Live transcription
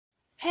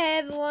Hey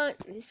everyone,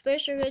 it's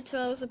special here to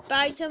tell us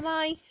about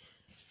my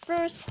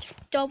first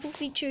double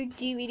feature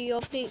DVD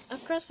opening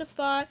across the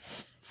bar.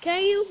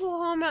 KU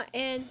Oklahoma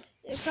and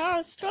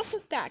Carlos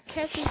Joseph back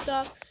casting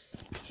off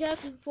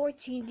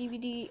 2014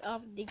 DVD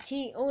of the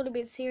Team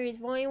Ultimate Series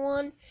Volume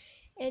 1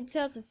 and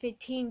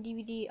 2015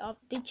 DVD of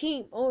the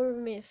Team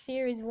Ultimate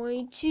Series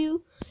Volume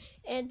 2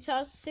 and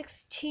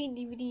 2016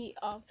 DVD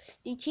of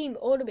the Team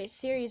Ultimate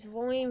Series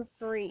Volume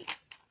 3.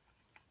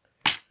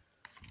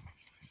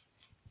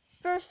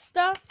 First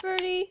up for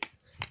the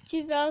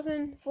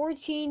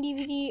 2014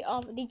 DVD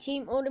of the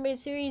Team Ultimate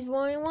Series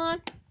Volume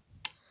 1.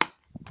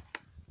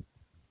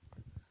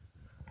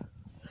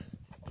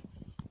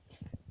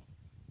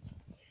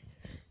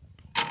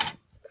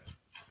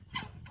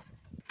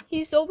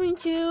 He's open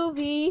to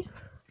the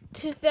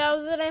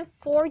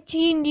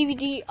 2014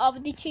 DVD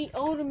of the Team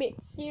Ultimate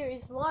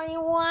Series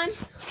Volume 1.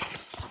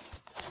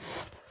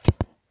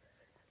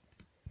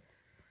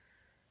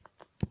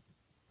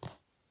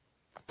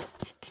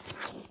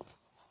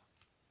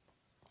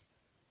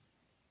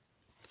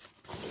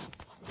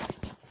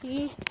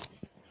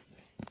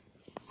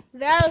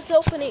 That is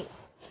opening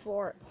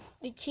for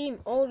the Team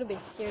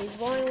Ultimate Series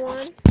Volume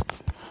 1.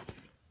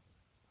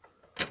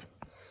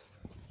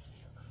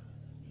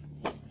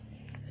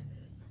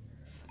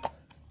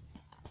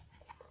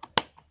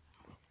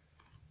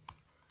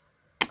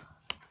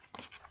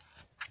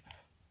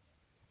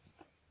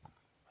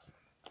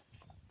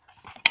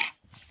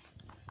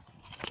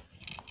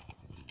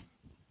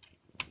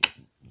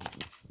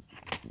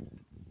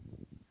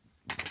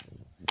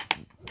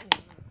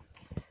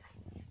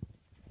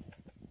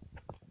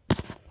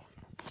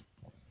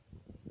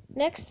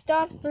 Next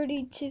stop for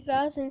the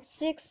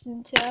 2006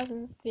 and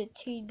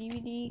 2015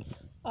 DVD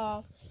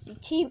of the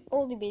Team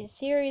Ultimate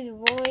Series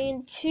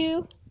Volume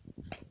 2.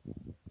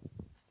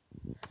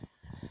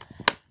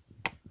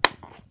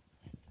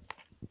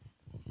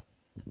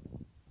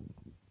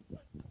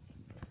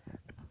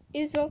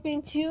 Is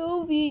open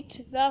to the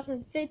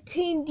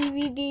 2015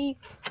 DVD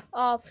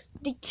of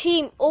the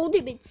Team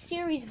Ultimate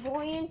Series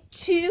Volume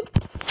 2.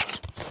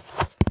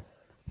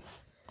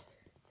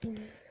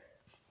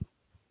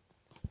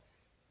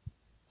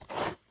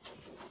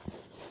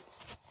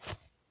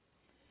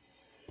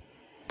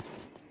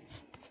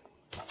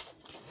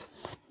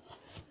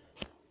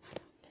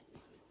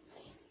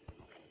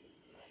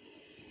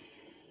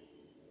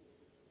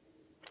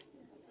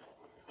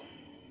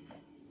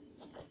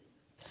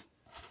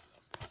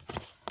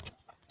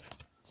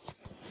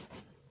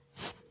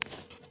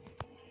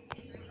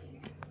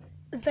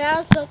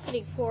 That's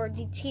opening for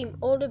the Team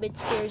Ultimate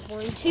Series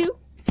Volume 2.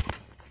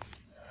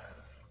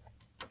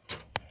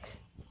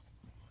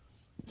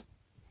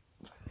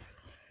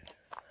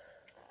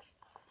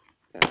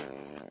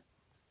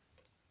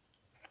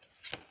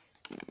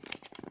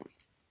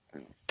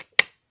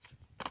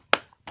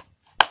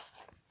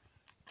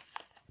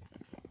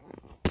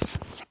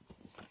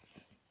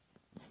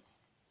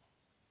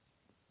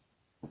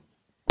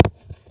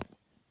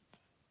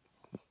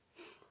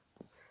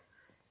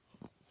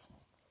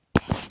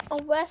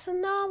 Last but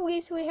not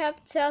least, we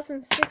have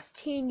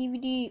 2016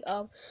 DVD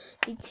of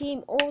the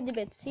Team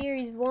Ultimate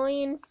Series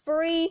Volume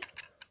 3.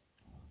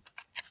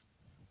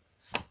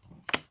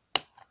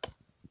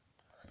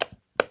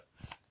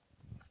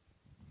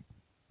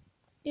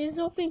 Is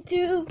open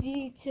to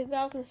the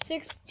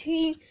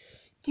 2016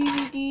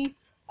 DVD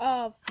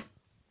of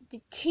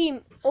the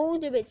Team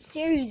Ultimate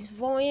Series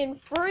Volume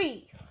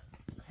 3.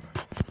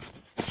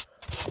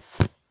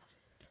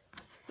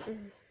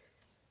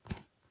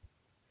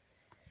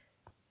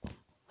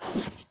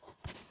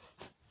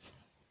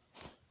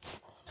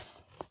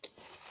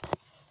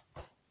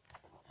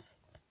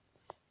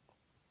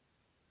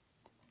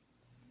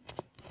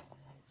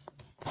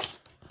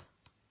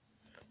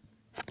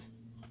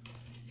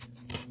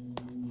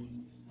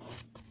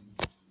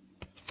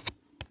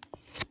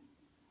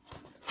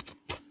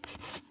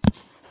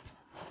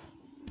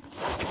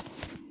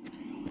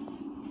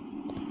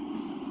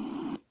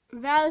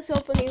 That is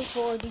opening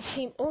for the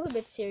Team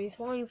Ultimate Series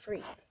Volume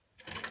 3.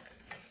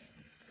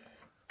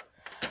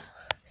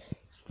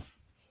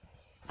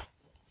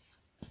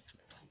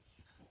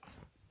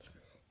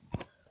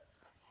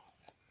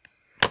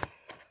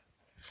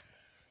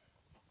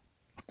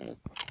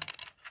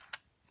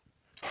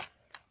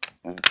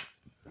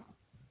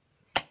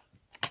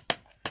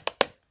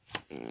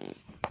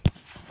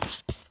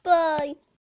 Bye.